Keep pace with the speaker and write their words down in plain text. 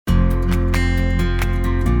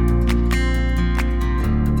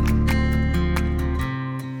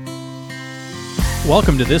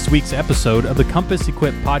Welcome to this week's episode of the Compass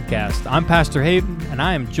Equip Podcast. I'm Pastor Hayden, and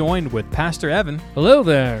I am joined with Pastor Evan. Hello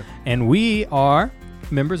there. And we are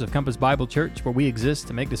members of Compass Bible Church, where we exist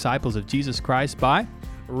to make disciples of Jesus Christ by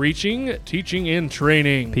reaching, teaching, and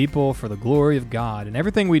training people for the glory of God. And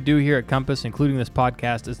everything we do here at Compass, including this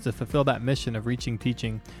podcast, is to fulfill that mission of reaching,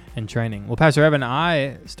 teaching, and training. Well, Pastor Evan,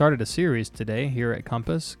 I started a series today here at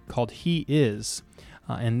Compass called He Is.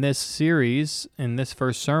 And this series, in this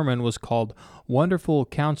first sermon, was called Wonderful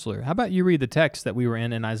Counselor. How about you read the text that we were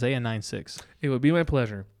in Isaiah 9:6? It would be my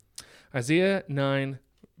pleasure. Isaiah 9,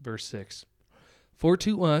 verse 6. For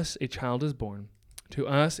to us a child is born, to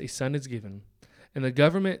us a son is given, and the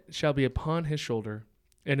government shall be upon his shoulder,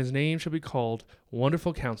 and his name shall be called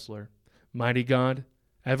Wonderful Counselor, Mighty God,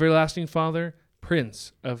 Everlasting Father,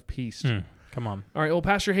 Prince of Peace. Come on. All right, well,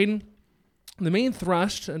 Pastor Hayden, the main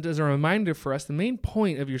thrust, and as a reminder for us, the main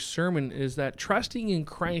point of your sermon is that trusting in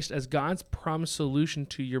Christ as God's promised solution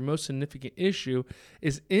to your most significant issue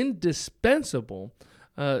is indispensable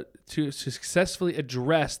to successfully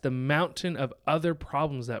address the mountain of other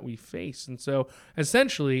problems that we face. And so,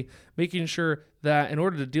 essentially, making sure that in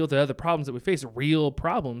order to deal with the other problems that we face, real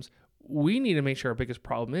problems, we need to make sure our biggest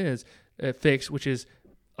problem is fixed, which is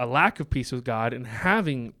a lack of peace with God and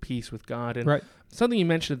having peace with God. And something you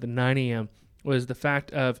mentioned at the 9 a.m. was the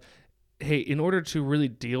fact of, hey, in order to really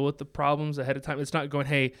deal with the problems ahead of time, it's not going,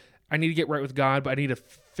 hey, I need to get right with God, but I need to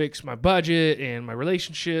fix my budget and my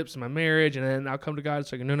relationships and my marriage, and then I'll come to God.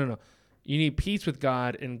 It's like, no. You need peace with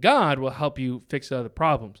God, and God will help you fix the other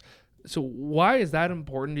problems. So why is that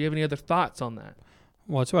important? Do you have any other thoughts on that?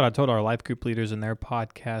 Well, it's what I told our life group leaders in their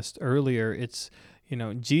podcast earlier. It's,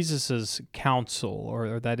 Jesus's counsel,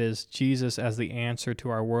 or that is Jesus as the answer to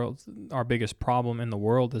our world. Our biggest problem in the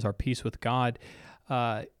world is our peace with God.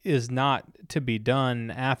 Is not to be done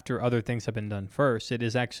after other things have been done first. It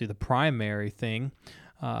is actually the primary thing,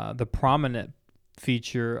 the prominent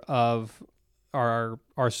feature of our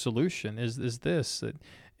solution is this.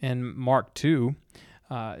 In Mark 2,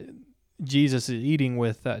 Jesus is eating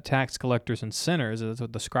with tax collectors and sinners. That's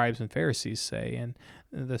what the scribes and Pharisees say. And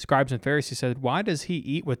the scribes and Pharisees said, "Why does he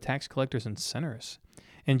eat with tax collectors and sinners?"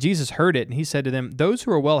 And Jesus heard it, and he said to them, "Those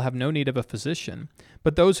who are well have no need of a physician,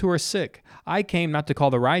 but those who are sick. I came not to call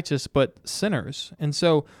the righteous, but sinners." And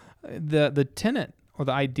so the tenet or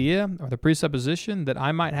the idea or the presupposition that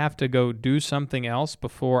I might have to go do something else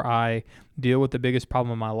before I deal with the biggest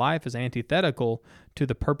problem of my life is antithetical to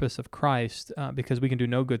the purpose of Christ, because we can do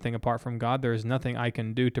no good thing apart from God. There is nothing I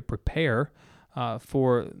can do to prepare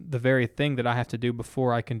for the very thing that I have to do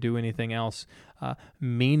before I can do anything else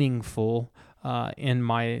meaningful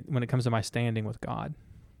when it comes to my standing with God.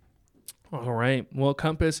 All right. Well,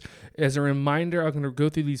 Compass, as a reminder, I'm going to go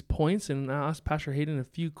through these points and ask Pastor Hayden a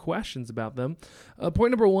few questions about them.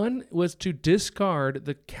 Point number 1 was to discard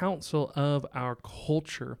the counsel of our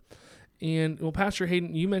culture. And, well, Pastor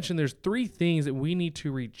Hayden, you mentioned there's 3 things that we need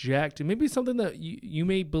to reject, and maybe something that you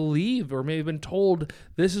may believe or may have been told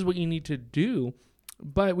this is what you need to do,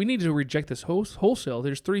 but we need to reject this wholesale.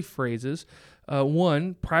 There's 3 phrases.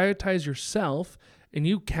 1, prioritize yourself, and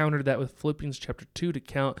you countered that with Philippians chapter 2 to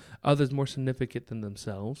count others more significant than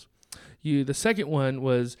themselves. The second one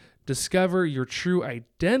was discover your true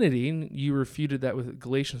identity, and you refuted that with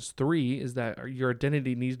Galatians 3, is that your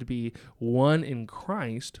identity needs to be one in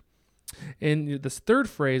Christ. And this third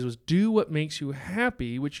phrase was do what makes you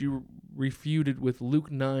happy, which you refuted with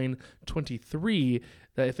Luke 9:23,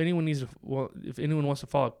 that if anyone wants to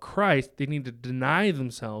follow Christ, they need to deny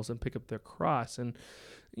themselves and pick up their cross. And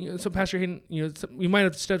so Pastor Hayden, we might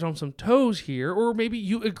have stepped on some toes here, or maybe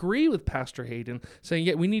you agree with Pastor Hayden saying,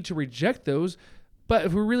 yeah, we need to reject those. But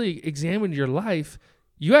if we really examined your life,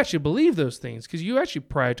 you actually believe those things because you actually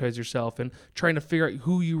prioritize yourself and trying to figure out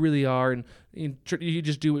who you really are, and you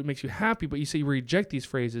just do what makes you happy, but you say you reject these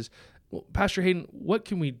phrases. Well, Pastor Hayden, what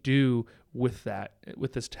can we do with that,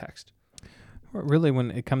 with this text? Really,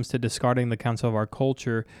 when it comes to discarding the counsel of our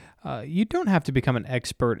culture, you don't have to become an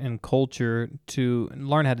expert in culture to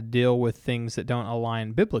learn how to deal with things that don't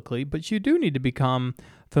align biblically, but you do need to become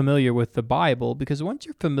familiar with the Bible, because once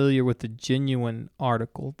you're familiar with the genuine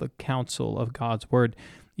article, the counsel of God's Word,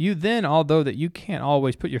 you then, although that you can't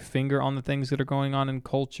always put your finger on the things that are going on in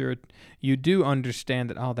culture, you do understand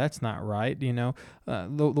that, oh, that's not right.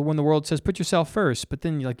 When the world says put yourself first, but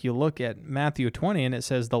then you look at Matthew 20 and it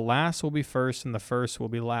says the last will be first and the first will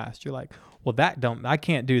be last. You're like, well, I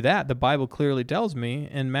can't do that. The Bible clearly tells me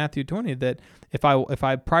in Matthew 20 that if I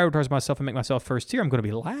prioritize myself and make myself first here, I'm going to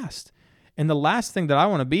be last. And the last thing that I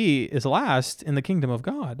want to be is last in the kingdom of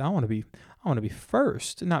God. I want to be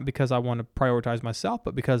first, not because I want to prioritize myself,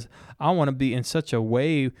 but because I want to be in such a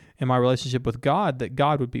way in my relationship with God that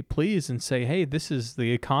God would be pleased and say, hey, this is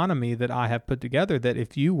the economy that I have put together, that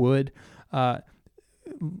if you would,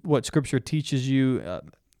 what Scripture teaches you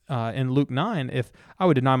in Luke 9, if I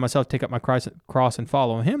would deny myself, take up my cross and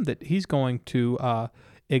follow him, that he's going to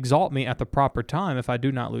exalt me at the proper time if I do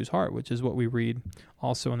not lose heart, which is what we read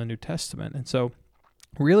also in the New Testament. And so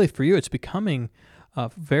really for you, it's becoming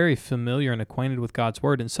very familiar and acquainted with God's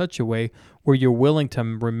word in such a way where you're willing to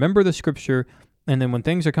remember the Scripture, and then when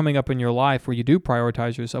things are coming up in your life where you do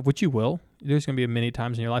prioritize yourself, which you will, there's going to be many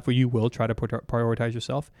times in your life where you will try to prioritize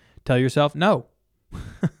yourself, tell yourself no.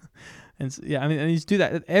 And you do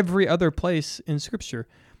that at every other place in Scripture.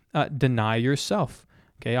 Deny yourself.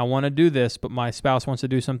 Okay, I want to do this, but my spouse wants to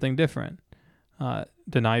do something different.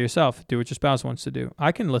 Deny yourself. Do what your spouse wants to do.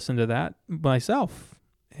 I can listen to that myself.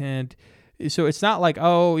 And so it's not like,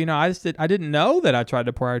 I didn't know that I tried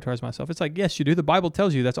to prioritize myself. It's like, yes, you do. The Bible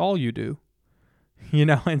tells you that's all you do.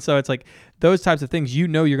 And so it's like those types of things, you're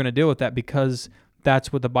going to deal with that because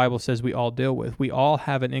that's what the Bible says we all deal with. We all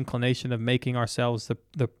have an inclination of making ourselves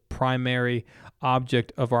the primary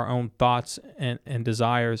object of our own thoughts and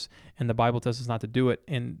desires, and the Bible tells us not to do it.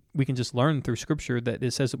 And we can just learn through Scripture that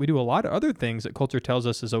it says that we do a lot of other things that culture tells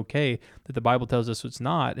us is okay, that the Bible tells us it's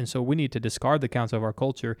not. And so we need to discard the counsel of our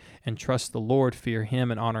culture and trust the Lord, fear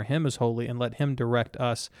him, and honor him as holy, and let him direct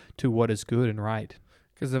us to what is good and right.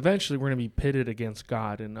 Because eventually we're going to be pitted against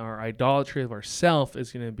God, and our idolatry of ourself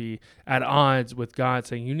is going to be at odds with God,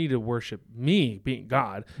 saying you need to worship me, being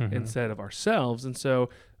God, instead of ourselves. And so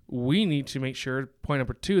we need to make sure, point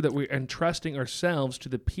number 2, that we're entrusting ourselves to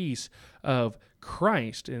the peace of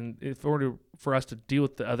Christ. And in order for us to deal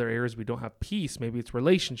with the other areas we don't have peace, maybe it's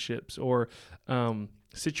relationships or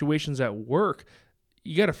situations at work,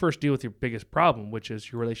 you got to first deal with your biggest problem, which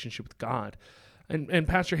is your relationship with God. And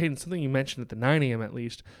Pastor Hayden, something you mentioned at the 9 a.m. at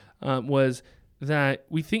least, was that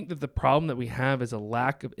we think that the problem that we have is a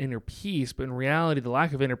lack of inner peace, but in reality, the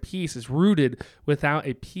lack of inner peace is rooted without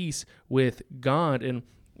a peace with God. And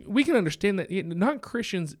we can understand that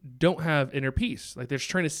non-Christians don't have inner peace. Like they're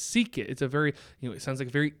just trying to seek it. It's a very, it sounds like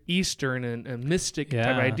a very Eastern and mystic type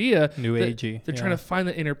of idea. New agey. They're trying to find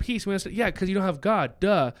the inner peace. We say, because you don't have God,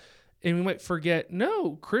 duh. And we might forget,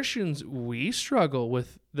 no, Christians, we struggle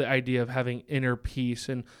with the idea of having inner peace.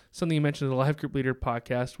 And something you mentioned in the Life Group Leader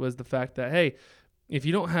podcast was the fact that, hey, if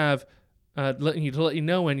you don't have, let you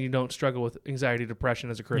know when you don't struggle with anxiety, depression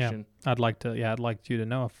as a Christian. I'd like you to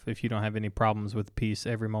know if you don't have any problems with peace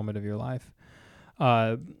every moment of your life.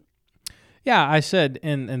 I said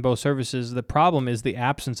in both services, the problem is the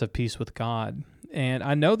absence of peace with God. And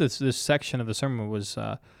I know this section of the sermon was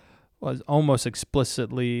almost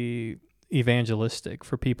explicitly evangelistic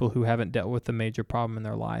for people who haven't dealt with the major problem in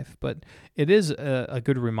their life. But it is a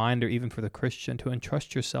good reminder, even for the Christian, to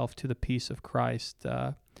entrust yourself to the peace of Christ.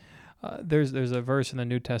 There's a verse in the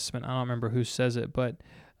New Testament, I don't remember who says it, but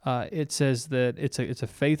it says that it's a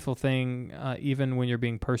faithful thing, even when you're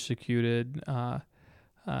being persecuted, to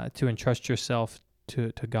entrust yourself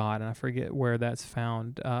to God, and I forget where that's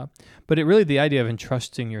found. But it really, the idea of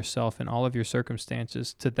entrusting yourself in all of your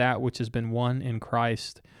circumstances to that which has been won in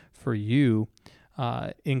Christ for you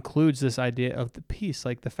includes this idea of the peace,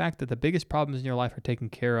 like the fact that the biggest problems in your life are taken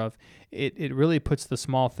care of. It really puts the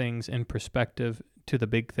small things in perspective to the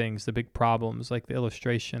big things, the big problems, like the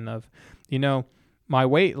illustration of, my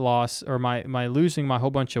weight loss or my losing my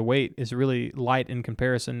whole bunch of weight is really light in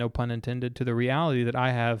comparison, no pun intended, to the reality that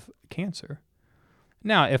I have cancer.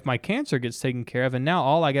 Now, if my cancer gets taken care of and now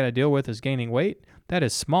all I got to deal with is gaining weight, that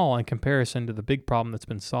is small in comparison to the big problem that's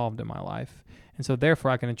been solved in my life. And so therefore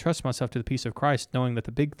I can entrust myself to the peace of Christ, knowing that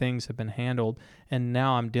the big things have been handled, and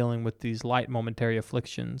now I'm dealing with these light momentary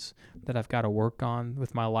afflictions that I've got to work on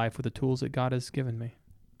with my life with the tools that God has given me.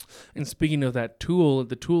 And speaking of that tool,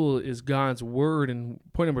 the tool is God's word. And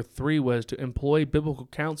point number 3 was to employ biblical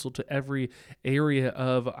counsel to every area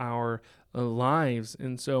of our lives.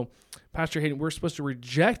 And so, Pastor Hayden, we're supposed to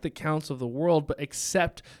reject the counsel of the world, but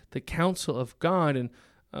accept the counsel of God. And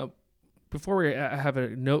before I have a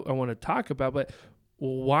note I want to talk about, but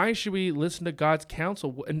why should we listen to God's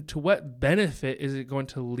counsel? And to what benefit is it going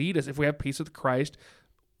to lead us? If we have peace with Christ,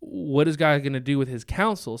 what is God going to do with his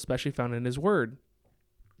counsel, especially found in his word?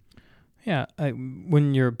 Yeah,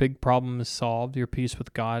 when your big problem is solved, your peace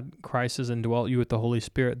with God, Christ has indwelt you with the Holy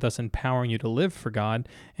Spirit, thus empowering you to live for God.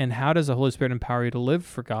 And how does the Holy Spirit empower you to live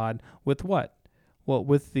for God? With what? Well,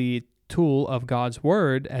 with the tool of God's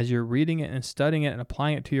Word, as you're reading it and studying it and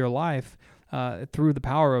applying it to your life, through the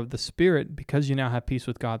power of the Spirit, because you now have peace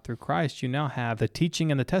with God through Christ, you now have the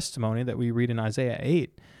teaching and the testimony that we read in Isaiah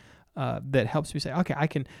 8 that helps me say, okay, I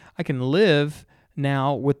can live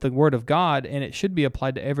now with the Word of God, and it should be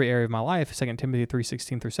applied to every area of my life. 2 Timothy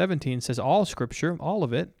 3:16-17 says, all Scripture, all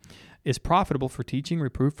of it, is profitable for teaching,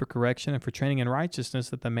 reproof, for correction, and for training in righteousness,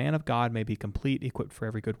 that the man of God may be complete, equipped for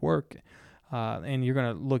every good work. And you're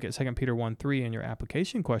going to look at 2 Peter 1:3 in your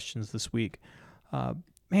application questions this week.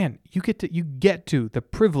 Man, you get to the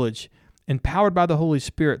privilege, empowered by the Holy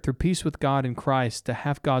Spirit through peace with God in Christ, to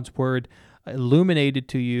have God's Word illuminated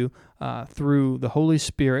to you through the Holy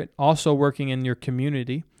Spirit, also working in your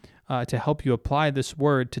community to help you apply this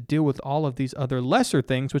Word to deal with all of these other lesser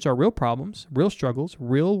things, which are real problems, real struggles,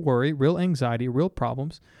 real worry, real anxiety, real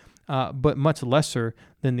problems, but much lesser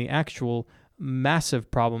than the actual massive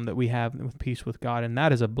problem that we have with peace with God. And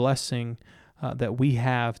that is a blessing that we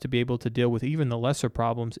have, to be able to deal with even the lesser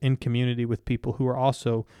problems in community with people who are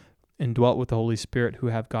also indwelt with the Holy Spirit, who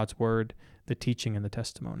have God's Word, the teaching, and the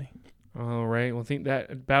testimony. All right. Well, I think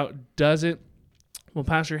that about does it. Well,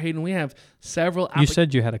 Pastor Hayden, we have several... You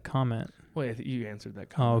said you had a comment. Well, you answered that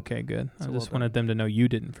comment. Oh, okay, good. So I just wanted them to know you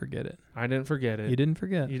didn't forget it. I didn't forget it. You didn't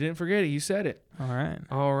forget. You didn't forget it. You said it. All right.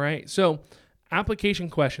 All right. So, application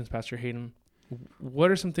questions, Pastor Hayden. What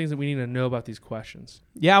are some things that we need to know about these questions?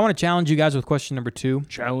 Yeah, I want to challenge you guys with question number 2.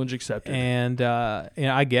 Challenge accepted. And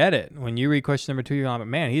I get it. When you read question number 2, you're like,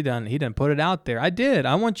 man, he done put it out there. I did.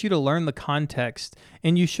 I want you to learn the context,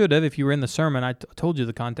 and you should have if you were in the sermon. I told you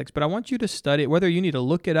the context, but I want you to study it, whether you need to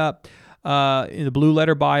look it up in the Blue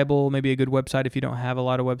Letter Bible, maybe a good website if you don't have a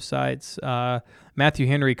lot of websites. Matthew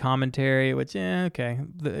Henry commentary, which, okay,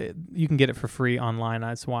 you can get it for free online.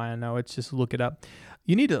 That's why I know. It's just look it up.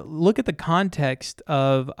 You need to look at the context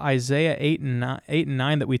of Isaiah 8 and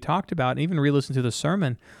 9 that we talked about, and even re-listen to the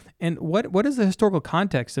sermon. And what is the historical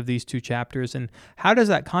context of these 2 chapters, and how does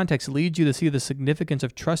that context lead you to see the significance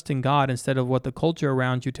of trusting God instead of what the culture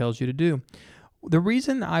around you tells you to do? The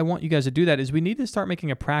reason I want you guys to do that is we need to start making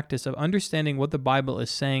a practice of understanding what the Bible is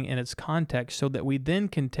saying in its context, so that we then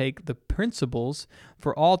can take the principles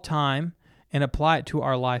for all time and apply it to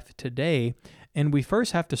our life today. And we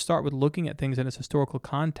first have to start with looking at things in its historical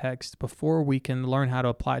context before we can learn how to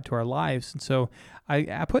apply it to our lives. And so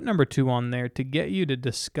I put number 2 on there to get you to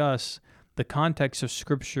discuss the context of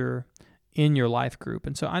Scripture in your life group.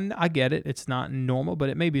 And so I get it. It's not normal, but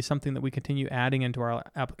it may be something that we continue adding into our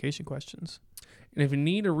application questions. And if you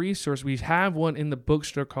need a resource, we have one in the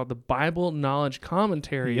bookstore called the Bible Knowledge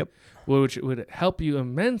Commentary, which would help you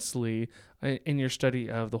immensely in your study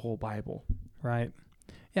of the whole Bible. Right.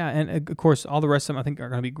 Yeah, and of course, all the rest of them I think are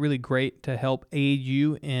going to be really great to help aid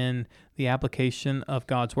you in the application of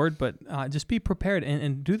God's Word. But just be prepared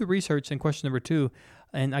and do the research in question number 2,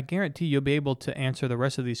 and I guarantee you'll be able to answer the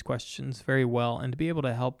rest of these questions very well and to be able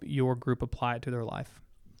to help your group apply it to their life.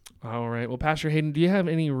 All right. Well, Pastor Hayden, do you have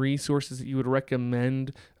any resources that you would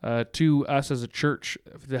recommend to us as a church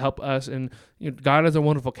to help us? And God is a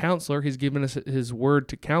wonderful counselor. He's given us His Word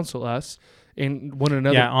to counsel us and one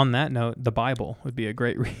another. Yeah, on that note, the Bible would be a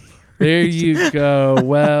great read. There you go.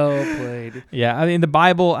 Well played. Yeah, I mean, the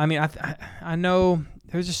Bible, I know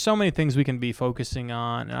there's just so many things we can be focusing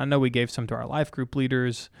on. And I know we gave some to our life group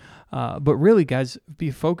leaders. But really, guys,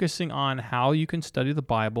 be focusing on how you can study the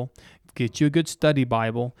Bible. Get you a good study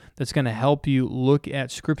Bible that's going to help you look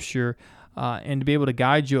at Scripture and to be able to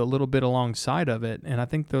guide you a little bit alongside of it. And I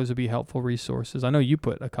think those would be helpful resources. I know you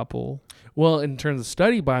put a couple. Well, in terms of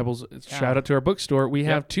study Bibles, shout out to our bookstore. We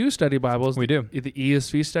have 2 study Bibles. We do. The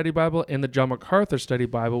ESV Study Bible and the John MacArthur Study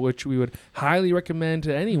Bible, which we would highly recommend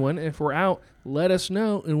to anyone. If we're out, let us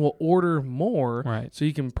know and we'll order more so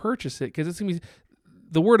you can purchase it, because it's going to be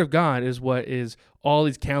the Word of God is what is all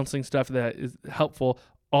these counseling stuff that is helpful.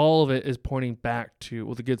 All of it is pointing back to,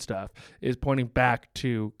 well, the good stuff is pointing back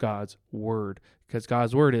to God's Word, because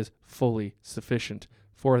God's Word is fully sufficient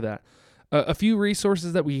for that. A few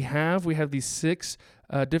resources that we have these 6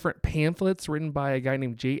 different pamphlets written by a guy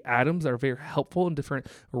named Jay Adams that are very helpful in different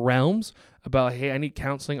realms about, hey, I need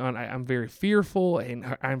counseling on, I'm very fearful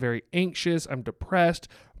and I'm very anxious, I'm depressed,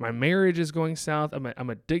 my marriage is going south, I'm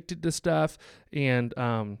addicted to stuff, and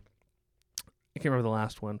I can't remember the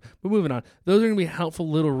last one, but moving on. Those are going to be helpful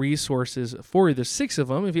little resources for you. There's 6 of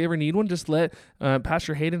them. If you ever need one, just let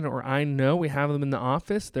Pastor Hayden or I know. We have them in the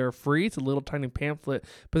office. They're free. It's a little tiny pamphlet,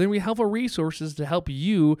 but then we have helpful resources to help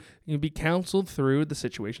you be counseled through the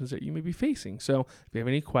situations that you may be facing. So if you have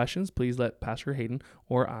any questions, please let Pastor Hayden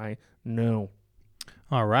or I know.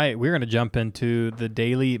 All right, we're going to jump into the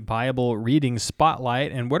daily Bible reading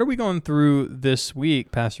spotlight. And what are we going through this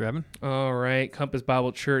week, Pastor Evan? All right, Compass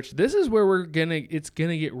Bible Church. This is where it's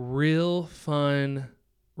gonna get real fun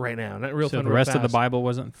right now. Not real so fun. The rest of the Bible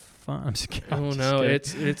wasn't fun. I'm just kidding. Oh no,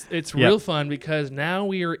 it's real fun because now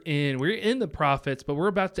we're in the prophets, but we're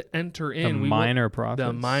about to enter in the minor prophets.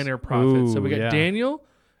 The minor prophets. Ooh, so we got yeah. Daniel.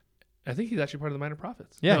 I think he's actually part of the minor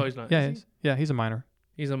prophets. Yeah, No, he's not. Yeah, yeah, he's a minor.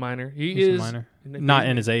 He's a minor. He's a minor. Not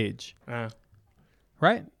in his age.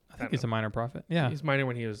 Right? I think he's a minor prophet. Yeah. He's minor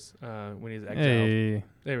when he was exiled. Hey.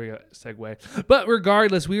 There we go. Segue. But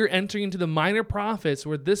regardless, we are entering into the minor prophets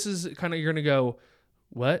where this is kind of, you're going to go,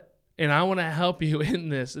 what? And I want to help you in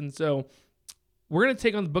this. And so we're going to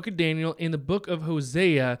take on the book of Daniel and the book of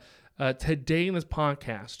Hosea today in this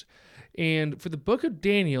podcast. And for the book of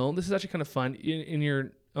Daniel, this is actually kind of fun.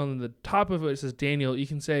 On the top of it says Daniel, you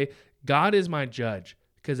can say, God is my judge,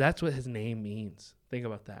 because that's what his name means. Think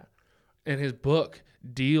about that. And his book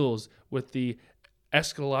deals with the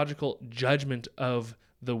eschatological judgment of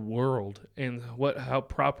the world and how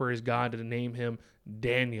proper is God to name him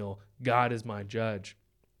Daniel. God is my judge.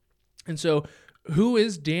 And so who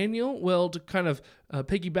is Daniel? Well, to kind of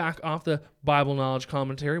piggyback off the Bible Knowledge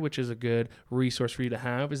Commentary, which is a good resource for you to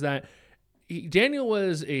have, is that Daniel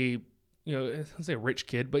was let's say a rich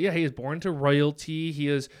kid, but yeah, he is born to royalty. He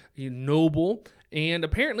is noble, and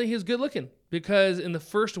apparently he's good looking, because in the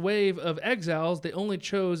first wave of exiles, they only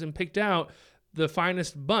chose and picked out the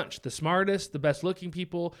finest bunch, the smartest, the best looking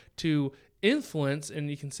people to influence, and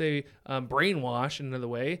you can say brainwash in another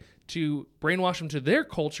way, to brainwash them to their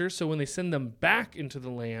culture. So when they send them back into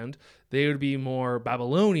the land, they would be more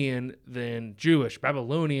Babylonian than Jewish,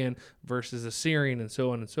 Babylonian versus Assyrian, and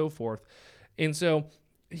so on and so forth. And so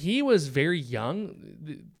he was very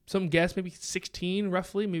young. Some guess maybe 16,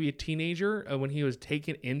 roughly, maybe a teenager when he was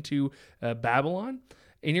taken into Babylon.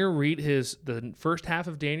 And you read the first half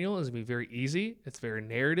of Daniel is going to be very easy. It's very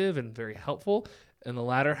narrative and very helpful. And the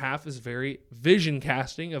latter half is very vision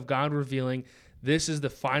casting of God revealing this is the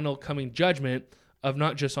final coming judgment of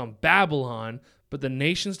not just on Babylon, but the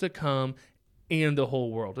nations to come and the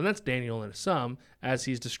whole world. And that's Daniel in a sum, as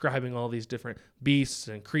he's describing all these different beasts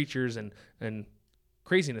and creatures and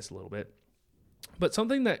craziness a little bit. But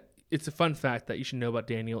something that it's a fun fact that you should know about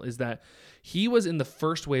Daniel is that he was in the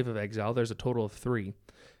first wave of exile. There's a total of 3.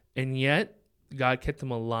 And yet God kept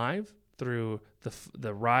him alive through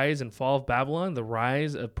the rise and fall of Babylon, the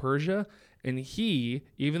rise of Persia. And he,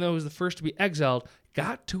 even though he was the first to be exiled,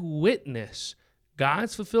 got to witness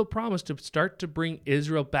God's fulfilled promise to start to bring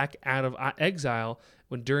Israel back out of exile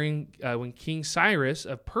when King Cyrus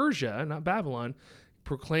of Persia, not Babylon,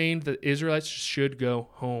 proclaimed that Israelites should go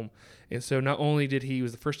home. And so not only he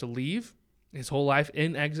was the first to leave his whole life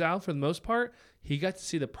in exile for the most part, he got to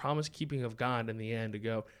see the promise keeping of God in the end, to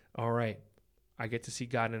go, all right, I get to see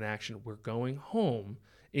God in action. We're going home.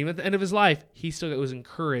 Even at the end of his life, he still was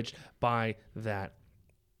encouraged by that.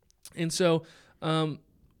 And so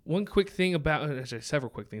one quick thing several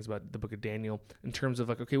quick things about the book of Daniel in terms of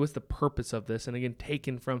what's the purpose of this? And again,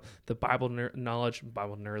 taken from the Bible Knowledge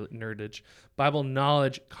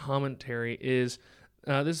Commentary is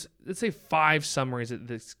this, let's say 5 summaries that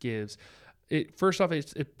this gives. First off,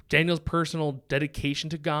 it's Daniel's personal dedication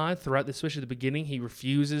to God throughout this, especially at the beginning. He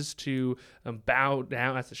refuses to bow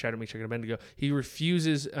down. That's the Shadow Matrix Bendigo. He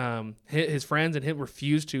refuses, his friends and him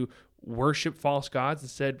refuse to worship false gods,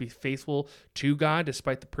 instead be faithful to God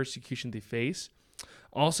despite the persecution they face.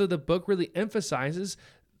 Also, the book really emphasizes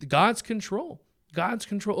God's control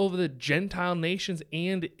over the Gentile nations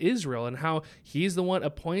and Israel, and how he's the one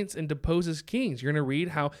appoints and deposes kings. You're going to read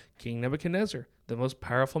how King Nebuchadnezzar, the most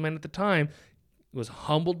powerful man at the time, was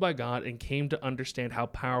humbled by God and came to understand how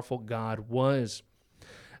powerful God was.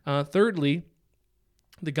 Thirdly,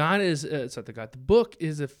 the book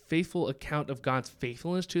is a faithful account of God's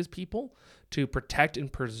faithfulness to his people to protect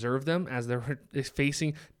and preserve them as they're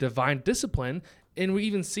facing divine discipline. And we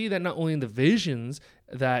even see that not only in the visions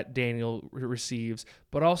that Daniel receives,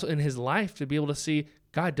 but also in his life, to be able to see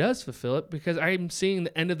God does fulfill it, because I'm seeing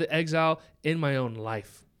the end of the exile in my own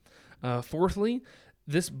life. Fourthly,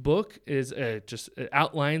 this book is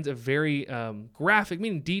outlines a very graphic,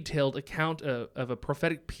 meaning detailed account of a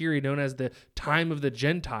prophetic period known as the time of the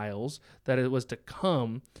Gentiles, that it was to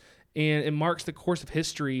come, and it marks the course of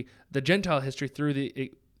history, the Gentile history, through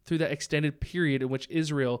that extended period in which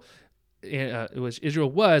Israel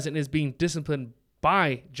was and is being disciplined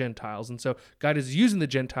by Gentiles. And so God is using the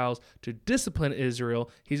Gentiles to discipline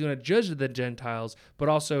Israel. He's going to judge the Gentiles, but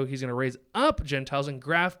also he's going to raise up Gentiles and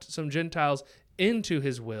graft some Gentiles into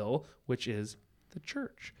his will, which is the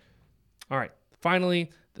church. All right.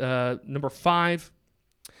 Finally, number 5,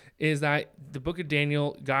 is that the book of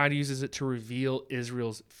Daniel, God uses it to reveal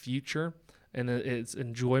Israel's future and its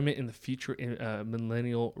enjoyment in the future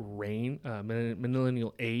millennial reign,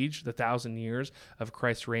 millennial age, the 1,000 years of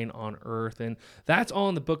Christ's reign on earth. And that's all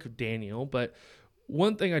in the book of Daniel. But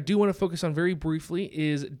one thing I do want to focus on very briefly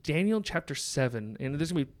is Daniel chapter 7. And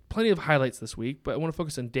there's going to be plenty of highlights this week, but I want to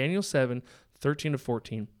focus on Daniel 7, 13 to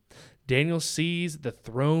 14. Daniel sees the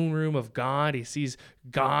throne room of God. He sees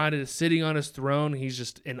God is sitting on his throne. He's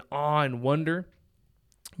just in awe and wonder.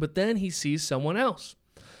 But then he sees someone else.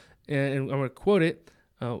 And I'm going to quote it.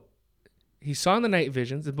 He saw in the night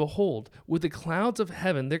visions, and behold, with the clouds of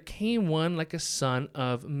heaven there came one like a son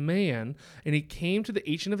of man, and he came to the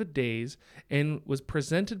Ancient of Days and was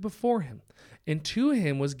presented before him. And to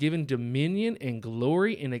him was given dominion and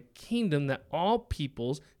glory in a kingdom that all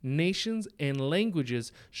peoples, nations, and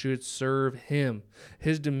languages should serve him.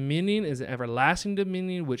 His dominion is an everlasting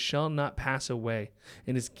dominion which shall not pass away,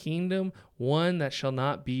 and his kingdom one that shall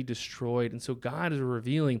not be destroyed. And so God is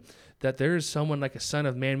revealing that there is someone like a son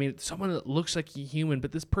of man, meaning someone that looks like a human,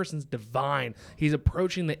 but this person's divine. He's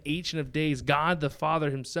approaching the Ancient of Days, God the Father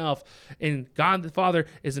himself, and God the Father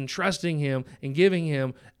is entrusting him and giving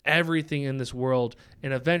him everything in this world,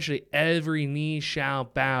 and eventually every knee shall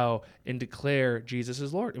bow and declare Jesus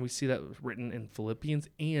is Lord. And we see that written in Philippians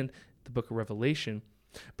and the book of Revelation.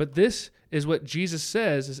 But this is what Jesus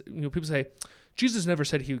says. Is, people say, Jesus never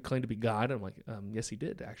said he would claim to be God. I'm like, yes, he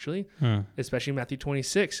did, actually. Especially in Matthew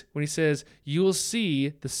 26, when he says, you will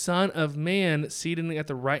see the Son of Man seated at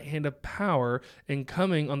the right hand of power and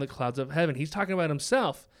coming on the clouds of heaven. He's talking about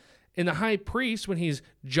himself. And the high priest, when he's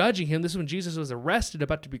judging him, this is when Jesus was arrested,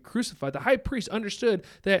 about to be crucified. The high priest understood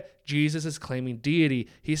that Jesus is claiming deity.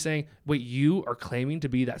 He's saying, wait, you are claiming to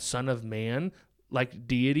be that Son of Man, like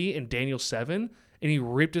deity in Daniel 7? And he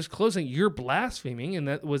ripped his clothes, saying, you're blaspheming. And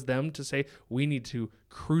that was them to say, we need to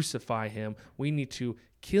crucify him. We need to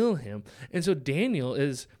kill him. And so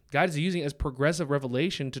God is using it as progressive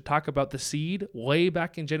revelation to talk about the seed. Way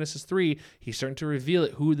back in Genesis 3, he's starting to reveal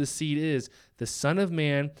it, who the seed is. The Son of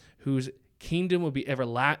Man, whose kingdom will be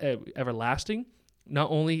everlasting.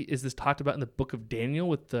 Not only is this talked about in the book of Daniel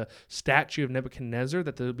with the statue of Nebuchadnezzar,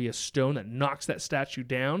 that there will be a stone that knocks that statue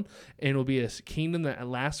down, and will be a kingdom that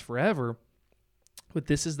lasts forever. But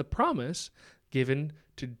this is the promise given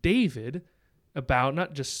to David about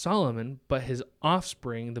not just Solomon, but his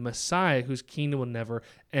offspring, the Messiah, whose kingdom will never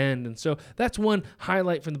end. And so that's one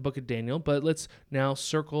highlight from the book of Daniel. But let's now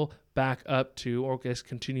circle back up to, or I guess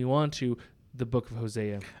continue on to, the book of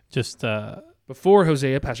Hosea. Just before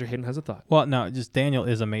Hosea, Pastor Hayden has a thought. Well, no, just Daniel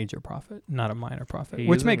is a major prophet, not a minor prophet,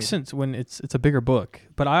 which makes sense when it's a bigger book.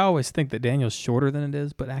 But I always think that Daniel's shorter than it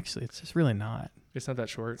is, but actually it's just really not. It's not that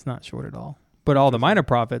short. It's not short at all. But all the minor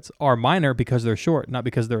prophets are minor because they're short, not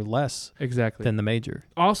because they're less than the major.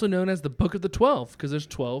 Also known as the Book of the 12, because there's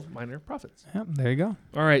 12 minor prophets. Yep, there you go.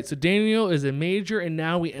 All right, so Daniel is a major, and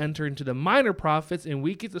now we enter into the minor prophets, and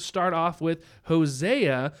we get to start off with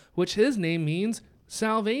Hosea, which his name means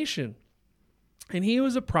salvation. And he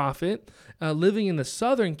was a prophet living in the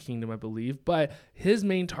southern kingdom, I believe, but his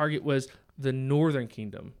main target was the northern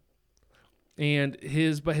kingdom. And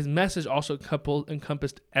his message also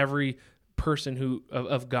encompassed every person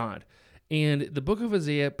of God. And the book of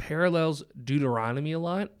Hosea parallels Deuteronomy a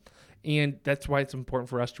lot, and that's why it's important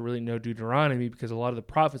for us to really know Deuteronomy, because a lot of the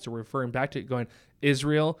prophets are referring back to it going,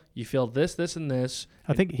 Israel, you failed this, this, and this.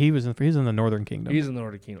 I think he's in the northern kingdom. He's in the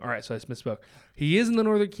northern kingdom. All right, so I misspoke. He is in the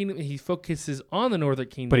northern kingdom, and he focuses on the northern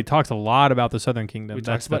kingdom. But he talks a lot about the southern kingdom.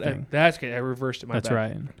 That's the thing. That's good. I reversed it. That's bad.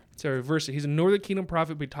 Right. So I reversed it. He's a northern kingdom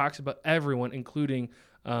prophet, but he talks about everyone, including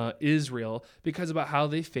Israel, because about how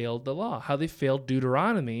they failed the law, how they failed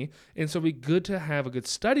Deuteronomy. And so it'd be good to have a good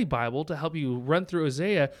study Bible to help you run through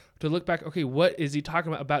Hosea to look back, okay, what is he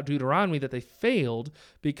talking about Deuteronomy that they failed?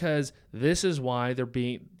 Because this is why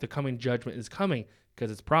the coming judgment is coming,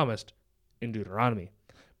 because it's promised in Deuteronomy.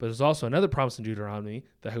 But there's also another promise in Deuteronomy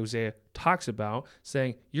that Hosea talks about,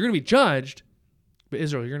 saying, you're going to be judged, but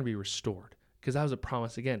Israel, you're going to be restored. Because that was a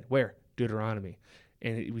promise again. Where? Deuteronomy.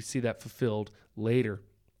 And we see that fulfilled later.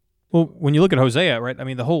 Well, when you look at Hosea, right? I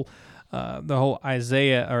mean, the whole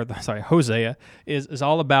Hosea is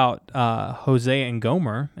all about Hosea and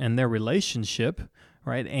Gomer and their relationship,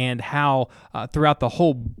 right? And how throughout the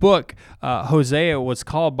whole book, Hosea was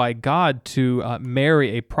called by God to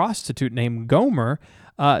marry a prostitute named Gomer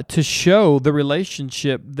to show the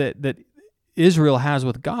relationship that Israel has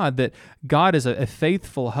with God, that God is a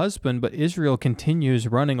faithful husband, but Israel continues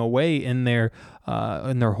running away in their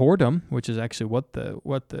whoredom, which is actually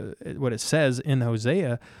what it says in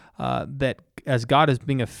Hosea, that as God is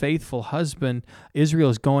being a faithful husband, Israel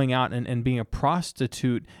is going out and being a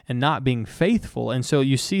prostitute and not being faithful. And so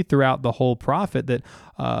you see throughout the whole prophet that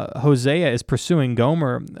Hosea is pursuing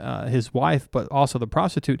Gomer, his wife, but also the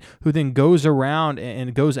prostitute, who then goes around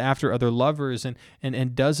and goes after other lovers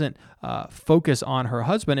and doesn't focus on her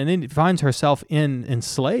husband, and then finds herself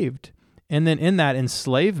enslaved. And then in that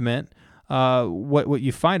enslavement, what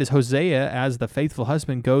you find is Hosea, as the faithful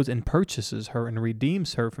husband, goes and purchases her and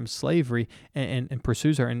redeems her from slavery and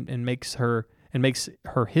pursues her and makes her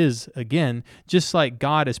his again, just like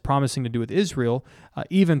God is promising to do with Israel,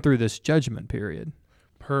 even through this judgment period.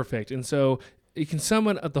 Perfect. And so you can sum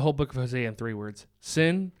up the whole book of Hosea in 3 words: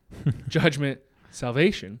 sin, judgment,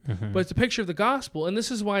 salvation. Mm-hmm. But it's a picture of the gospel. And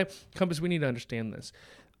this is why, Compass, we need to understand this.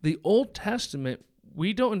 The Old Testament,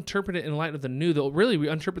 we don't interpret it in light of the New. Really, we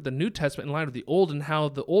interpret the New Testament in light of the Old, and how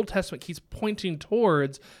the Old Testament keeps pointing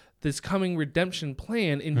towards this coming redemption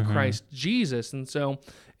plan in Christ Jesus. And so,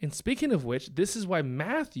 and speaking of which, this is why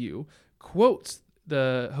Matthew quotes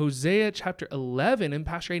the Hosea chapter 11, and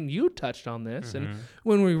Pastor Hayden, you touched on this. And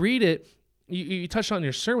when we read it, you touched on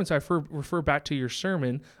your sermon, so I refer back to your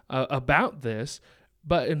sermon about this.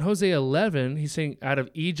 But in Hosea 11, he's saying, out of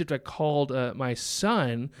Egypt I called my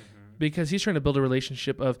son, because he's trying to build a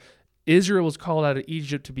relationship of Israel was called out of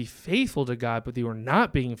Egypt to be faithful to God, but they were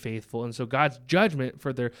not being faithful. And so God's judgment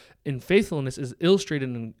for their unfaithfulness is illustrated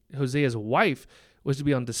in Hosea's wife, was to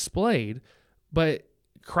be on display. But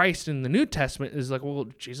Christ in the New Testament is like, well,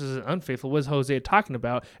 Jesus is unfaithful. What is Hosea talking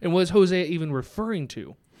about? And what is Hosea even referring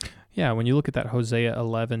to? Yeah, when you look at that Hosea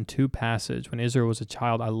 11:2 passage, when Israel was a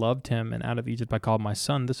child, I loved him, and out of Egypt I called my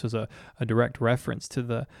son. This was a direct reference to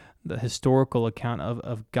the historical account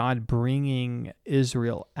of God bringing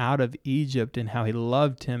Israel out of Egypt, and how he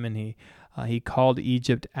loved him, and he called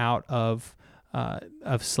Egypt out of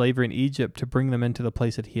slavery in Egypt to bring them into the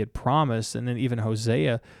place that he had promised. And then even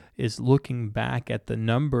Hosea is looking back at the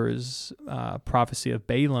Numbers prophecy of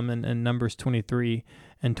Balaam in Numbers 23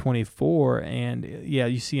 and 24. And yeah,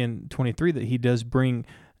 you see in 23 that he does bring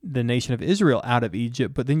the nation of Israel out of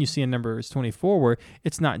Egypt. But then you see in Numbers 24 where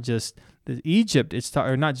it's not just Egypt,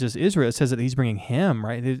 or not just Israel. It says that he's bringing him,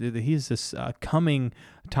 right? He's this coming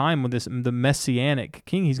time with the Messianic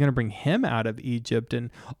king. He's going to bring him out of Egypt.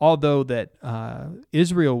 And although that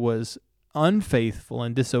Israel was unfaithful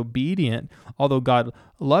and disobedient, although God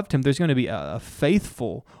loved him, there's going to be a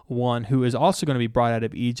faithful one who is also going to be brought out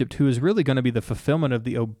of Egypt, who is really going to be the fulfillment of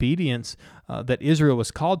the obedience that Israel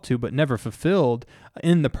was called to but never fulfilled,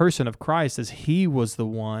 in the person of Christ, as he was the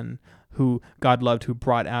one who God loved, who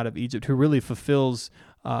brought out of Egypt, who really fulfills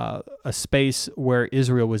a space where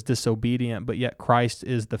Israel was disobedient, but yet Christ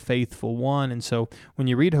is the faithful one. And so when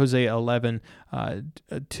you read Hosea 11, 1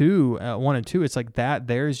 and 2, it's like that.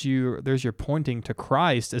 There's your pointing to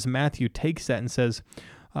Christ, as Matthew takes that and says,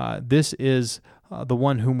 this is the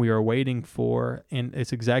one whom we are waiting for. And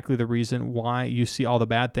it's exactly the reason why you see all the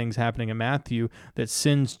bad things happening in Matthew that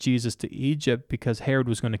sends Jesus to Egypt, because Herod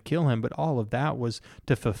was going to kill him. But all of that was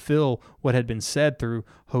to fulfill what had been said through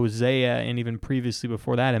Hosea, and even previously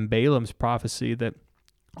before that in Balaam's prophecy, that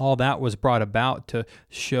all that was brought about to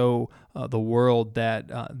show the world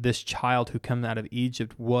that this child who came out of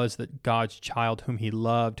Egypt was that God's child whom he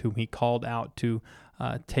loved, whom he called out to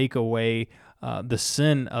take away the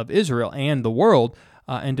sin of Israel and the world,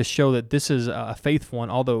 and to show that this is a faithful one.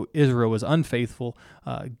 Although Israel was unfaithful,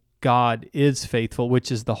 God is faithful,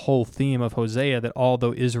 which is the whole theme of Hosea, that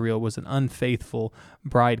although Israel was an unfaithful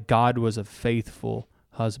bride, God was a faithful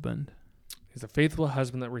husband. He's a faithful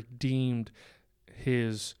husband that redeemed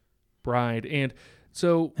his bride. And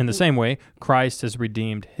so in the same way, Christ has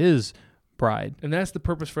redeemed his bride. And that's the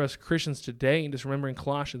purpose for us Christians today. And just remembering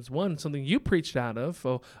Colossians 1, something you preached out of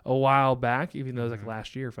a while back, even though it was like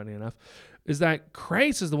last year, funny enough, is that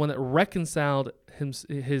Christ is the one that reconciled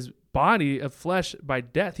his body of flesh by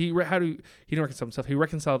death. He didn't reconcile himself. He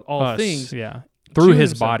reconciled all things. Yeah. Through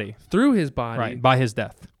his body. Through his body. Right, by his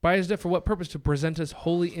death. By his death, for what purpose? To present us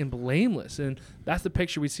holy and blameless. And that's the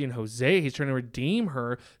picture we see in Hosea. He's trying to redeem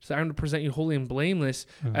her. So I'm going to present you holy and blameless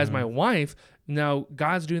as my wife. Now,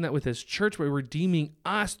 God's doing that with his church by redeeming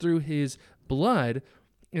us through his blood.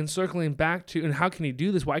 And circling back to, and how can he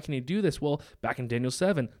do this? Why can he do this? Well, back in Daniel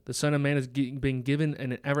 7, the Son of Man has been given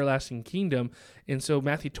an everlasting kingdom. And so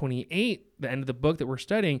Matthew 28, the end of the book that we're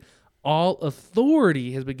studying, all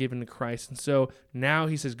authority has been given to Christ. And so now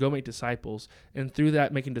he says, go make disciples. And through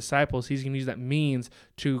that making disciples, he's going to use that means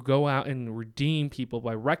to go out and redeem people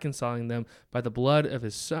by reconciling them by the blood of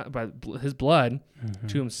his son, by his blood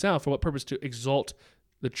to himself. For what purpose? To exalt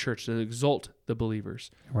the church, to exalt the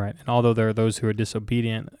believers. Right. And although there are those who are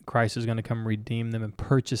disobedient, Christ is going to come redeem them and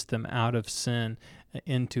purchase them out of sin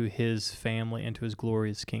into his family, into his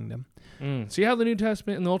glorious kingdom. See how the New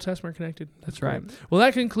Testament and the Old Testament are connected? That's right. Well,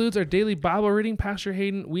 that concludes our daily Bible reading. Pastor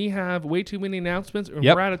Hayden, we have way too many announcements, and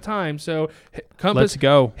Yep. we're out of time. So, Compass, Let's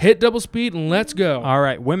go. hit double speed, and let's go. All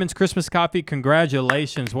right. Women's Christmas Coffee.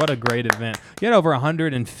 Congratulations. What a great event. You had over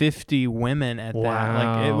 150 women at that.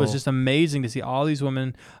 Like, it was just amazing to see all these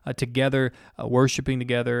women together, worshiping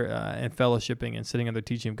together and fellowshipping and sitting under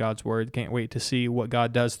teaching of God's word. Can't wait to see what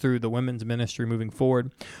God does through the women's ministry moving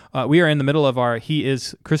forward. We are in the middle of our He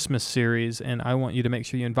Is Christmas series, and I want you to make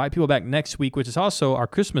sure you invite people back next week, which is also our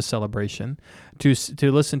Christmas celebration,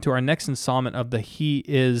 to listen to our next installment of the He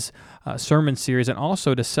Is sermon series, and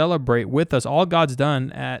also to celebrate with us all God's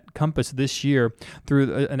done at Compass this year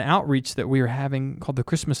through an outreach that we are having called the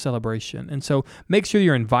Christmas celebration. And so make sure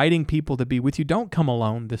you're inviting people to be with you. Don't come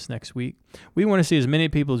alone this next week. We want to see as many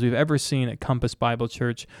people as we've ever seen at Compass Bible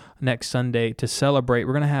Church next Sunday to celebrate.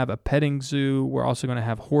 We're going to have a petting zoo. We're also going to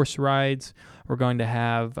have horse rides. We're going to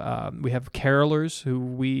have, we have carolers who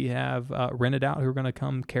we have rented out who are going to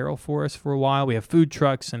come carol for us for a while. We have food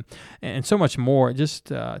trucks and so much more, just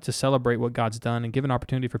to celebrate what God's done and give an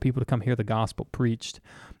opportunity for people to come hear the gospel preached.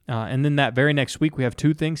 And then that very next week, we have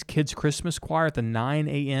two things: Kids Christmas Choir at the 9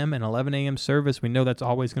 a.m. and 11 a.m. service. We know that's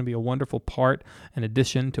always going to be a wonderful part and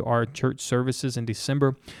addition to our church services in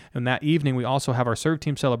December. And that evening, we also have our Serve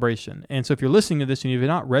Team celebration. And so if you're listening to this and you've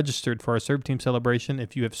not registered for our Serve Team celebration,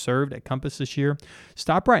 if you have served at Compass this year,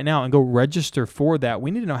 stop right now and go register for that.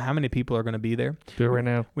 We need to know how many people are going to be there. Do it right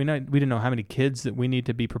now. We need to know how many kids that we need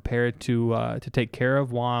to be prepared to take care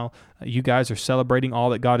of while you guys are celebrating all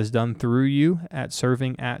that God has done through you at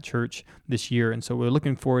serving at church this year. And so we're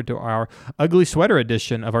looking forward to our ugly sweater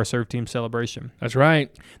edition of our Serve Team celebration. That's right.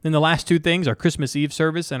 Then the last two things are Christmas Eve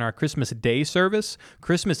service and our Christmas Day service.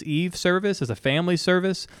 Christmas Eve service is a family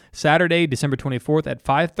service, Saturday, December 24th at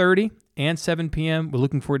 5:30 and 7 p.m. We're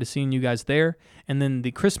looking forward to seeing you guys there. And then the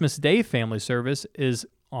Christmas Day family service is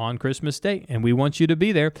on Christmas Day, and we want you to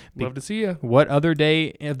be there. Love to see you. What other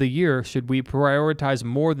day of the year should we prioritize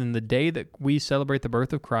more than the day that we celebrate the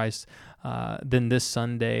birth of Christ than this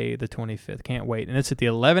Sunday, the 25th? Can't wait. And it's at the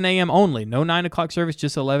 11 a.m. only. No 9 o'clock service,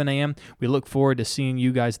 just 11 a.m. We look forward to seeing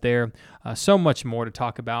you guys there. So much more to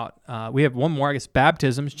talk about. We have one more, I guess,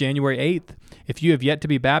 baptisms, January 8th. If you have yet to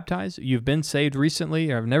be baptized, you've been saved recently,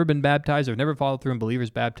 or have never been baptized, or have never followed through in believer's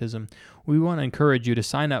baptism, we want to encourage you to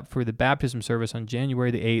sign up for the baptism service on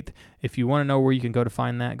January the 8th. If you want to know where you can go to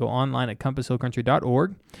find that, go online at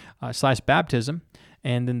compasshillcountry.org/baptism,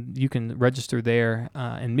 and then you can register there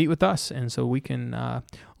and meet with us. And so we can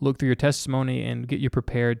look through your testimony and get you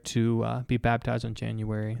prepared to be baptized on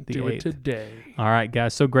January the 8th. Do it today. All right,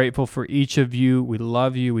 guys. So grateful for each of you. We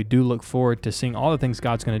love you. We do look forward to seeing all the things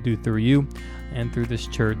God's going to do through you and through this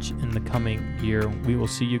church in the coming year. We will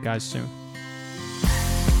see you guys soon.